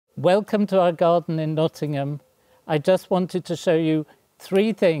Welcome to our garden in Nottingham. I just wanted to show you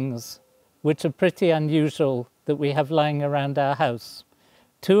 3 things which are pretty unusual that we have lying around our house.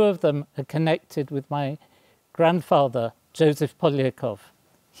 2 of them are connected with my grandfather, Joseph Poliakoff.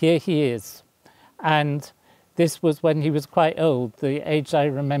 Here he is. And this was when he was quite old, the age I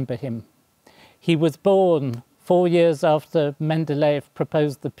remember him. He was born 4 years after Mendeleev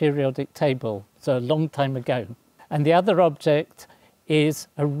proposed the periodic table, so a long time ago. And the other object is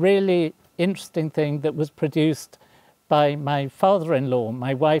a really interesting thing that was produced by my father-in-law,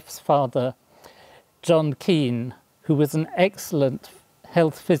 my wife's father, John Keane, who was an excellent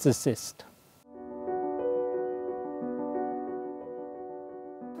health physicist.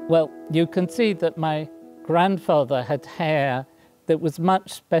 Well, you can see that my grandfather had hair that was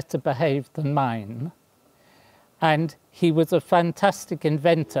much better behaved than mine. And he was a fantastic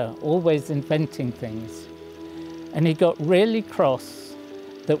inventor, always inventing things. And he got really cross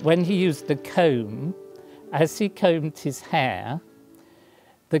that when he used a comb, as he combed his hair,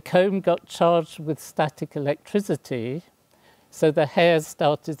 the comb got charged with static electricity, so the hairs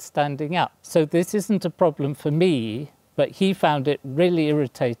started standing up. So this isn't a problem for me, but he found it really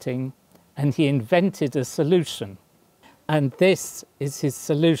irritating, and he invented a solution. And this is his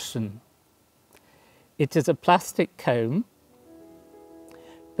solution. It is a plastic comb,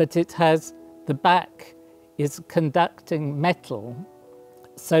 but it has, the back is conducting metal,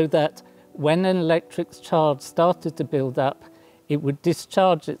 so that when an electric charge started to build up, it would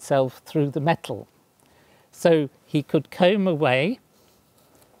discharge itself through the metal. So he could comb away.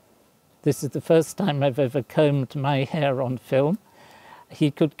 This is the first time I've ever combed my hair on film.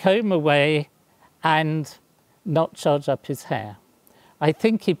 He could comb away and not charge up his hair. I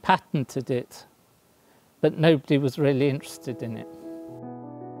think he patented it, but nobody was really interested in it.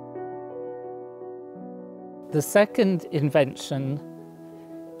 The second invention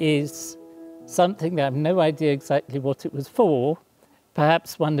is something that I have no idea exactly what it was for.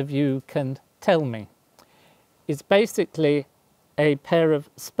 Perhaps one of you can tell me. It's basically a pair of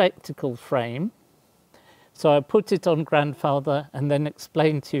spectacle frame. So I put it on grandfather and then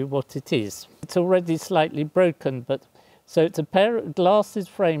explain to you what it is. It's already slightly broken, but so it's a pair of glasses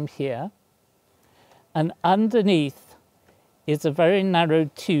frame here, and underneath is a very narrow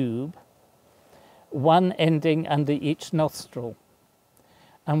tube, one ending under each nostril.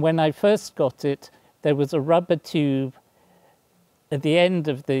 And when I first got it, there was a rubber tube at the end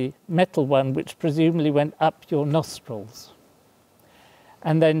of the metal one, which presumably went up your nostrils.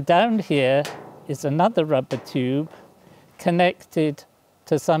 And then down here is another rubber tube connected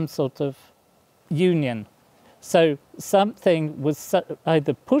to some sort of union. So something was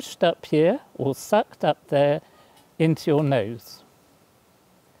either pushed up here or sucked up there into your nose.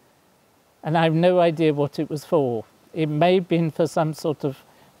 And I have no idea what it was for. It may have been for some sort of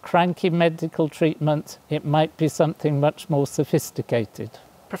cranky medical treatment. It might be something much more sophisticated.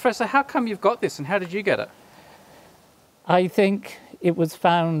 Professor, how come you've got this and how did you get it? I think it was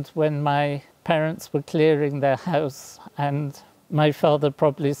found when my parents were clearing their house, and my father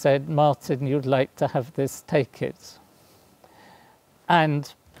probably said, "Martyn, you'd like to have this, take it."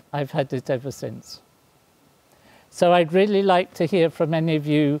 And I've had it ever since. So I'd really like to hear from any of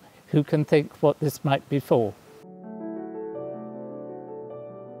you who can think what this might be for.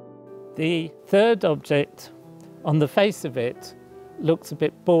 The third object, on the face of it, looks a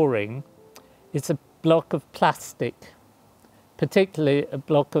bit boring. It's a block of plastic, particularly a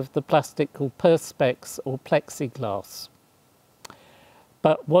block of the plastic called perspex or plexiglass.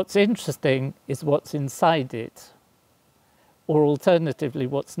 But what's interesting is what's inside it, or alternatively,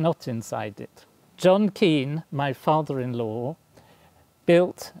 what's not inside it. John Keane, my father-in-law,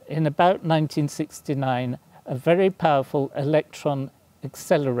 built in about 1969 a very powerful Electron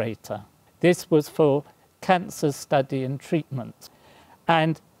Accelerator. This was for cancer study and treatment.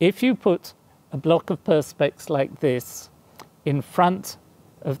 And if you put a block of perspex like this in front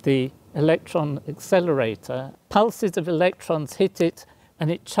of the Electron Accelerator, pulses of electrons hit it and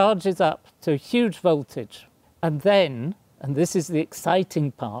it charges up to a huge voltage. And then, and this is the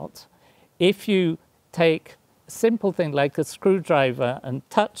exciting part, if you take a simple thing like a screwdriver and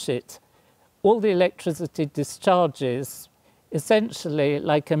touch it, all the electricity discharges essentially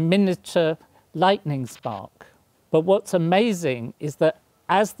like a miniature lightning spark. But what's amazing is that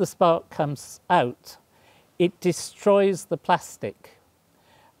as the spark comes out, it destroys the plastic.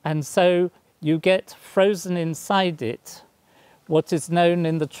 And so you get frozen inside it what is known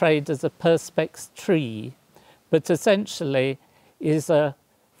in the trade as a perspex tree, but essentially is a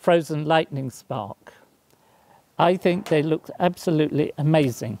frozen lightning spark. I think they look absolutely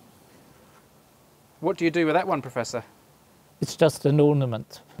amazing. What do you do with that one, Professor? It's just an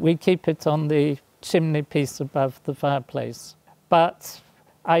ornament. We keep it on the chimney piece above the fireplace. But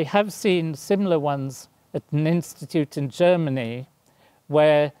I have seen similar ones at an institute in Germany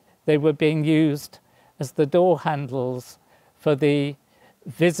where they were being used as the door handles for the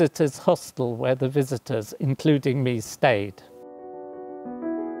visitors' hostel where the visitors, including me, stayed.